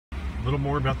little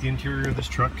more about the interior of this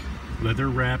truck. Leather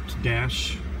wrapped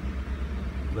dash,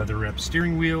 leather wrapped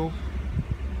steering wheel,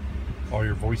 all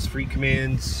your voice-free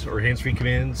commands or hands-free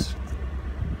commands,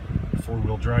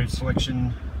 four-wheel drive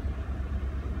selection.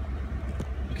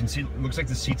 You can see it looks like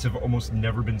the seats have almost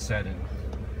never been sat in.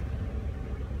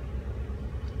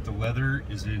 The leather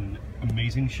is in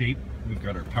amazing shape. We've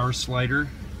got our power slider,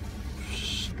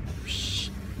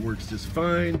 works just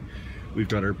fine. We've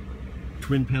got our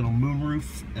twin panel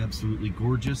moonroof, absolutely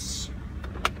gorgeous.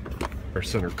 Our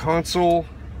center console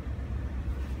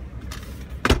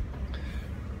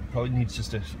probably needs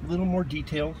just a little more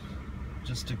detail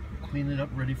just to clean it up,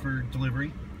 ready for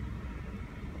delivery.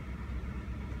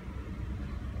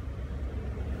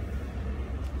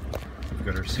 We've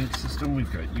got our sync system,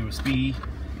 we've got USB,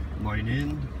 line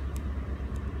in,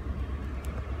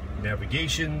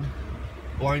 navigation,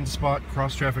 blind spot,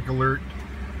 cross traffic alert.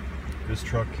 This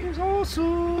truck is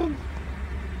awesome.